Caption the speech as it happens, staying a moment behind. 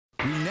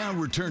We now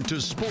return to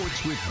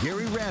sports with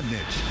Gary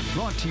Radnich,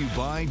 brought to you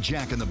by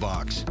Jack in the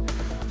Box.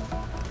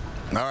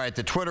 All right,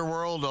 the Twitter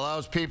world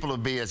allows people to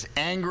be as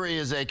angry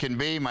as they can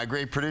be. My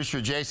great producer,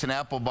 Jason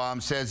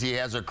Applebaum, says he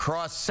has a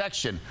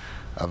cross-section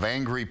of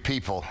angry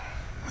people.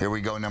 Here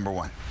we go, number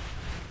one.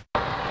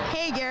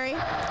 Hey, Gary.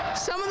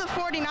 Some of the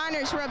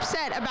 49ers were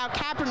upset about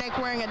Kaepernick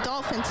wearing a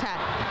Dolphins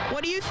hat.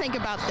 What do you think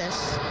about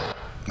this?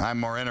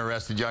 I'm more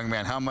interested, young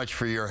man. How much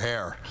for your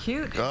hair?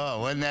 Cute. Oh,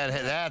 wasn't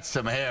that's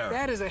some hair.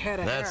 That is a head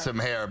of hair. That's some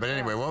hair. But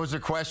anyway, what was the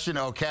question?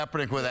 Oh,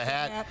 Kaepernick with a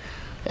hat.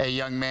 Hey,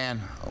 young man,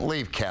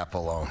 leave Cap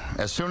alone.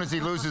 As soon as he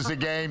loses a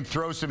game,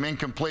 throw some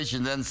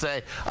incompletion, then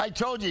say, I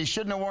told you he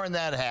shouldn't have worn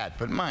that hat.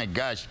 But my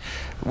gosh,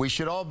 we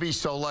should all be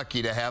so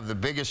lucky to have the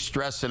biggest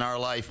stress in our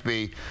life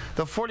be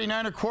the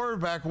 49er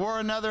quarterback wore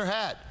another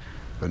hat.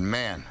 But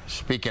man,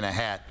 speaking of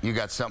hat, you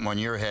got something on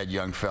your head,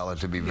 young fella,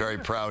 to be very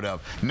proud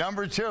of.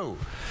 Number two.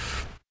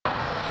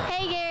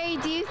 Hey, Gary,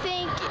 do you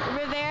think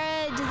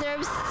Rivera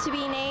deserves to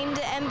be named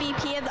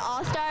MVP of the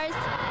All-Stars?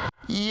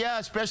 Yeah,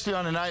 especially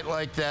on a night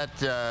like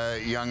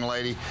that, young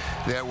lady,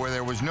 where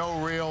there was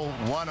no real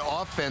one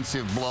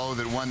offensive blow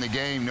that won the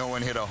game. No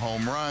one hit a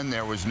home run.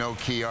 There was no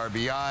key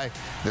RBI.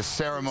 The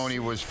ceremony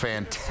was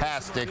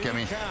fantastic. I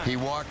mean, he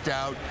walked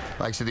out.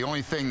 Like I said, the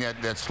only thing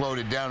that slowed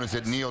it down is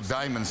that Neil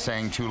Diamond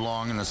sang too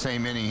long in the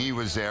same inning he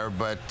was there.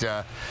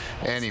 But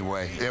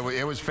anyway,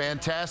 it was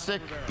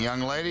fantastic.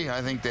 Young lady,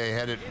 I think they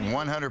had it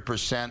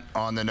 100%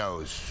 on the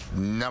nose.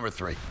 Number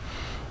three.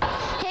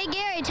 Hey,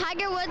 Gary,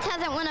 Tiger Woods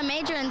hasn't won a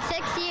major in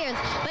 6 years,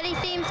 but he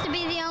seems to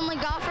be the only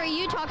golfer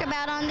you talk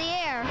about on the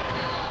air.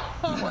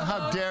 Well,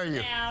 how dare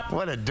you?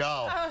 What a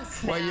doll.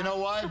 Well, you know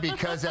why?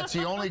 Because that's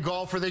the only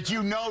golfer that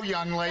you know,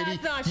 young lady.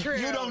 That's not true.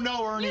 You don't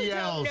know Ernie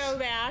Els. You don't know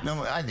that.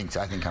 No, I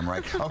think I'm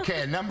right.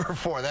 Okay, number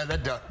four.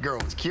 That girl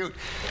was cute.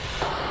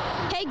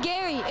 Hey,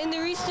 Gary, in the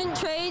recent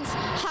trades,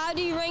 how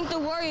do you rank the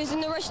Warriors in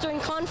the Western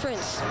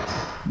Conference?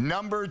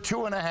 Number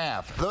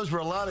 2.5. Those were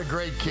a lot of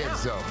great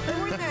kids, though. They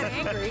weren't that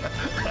angry.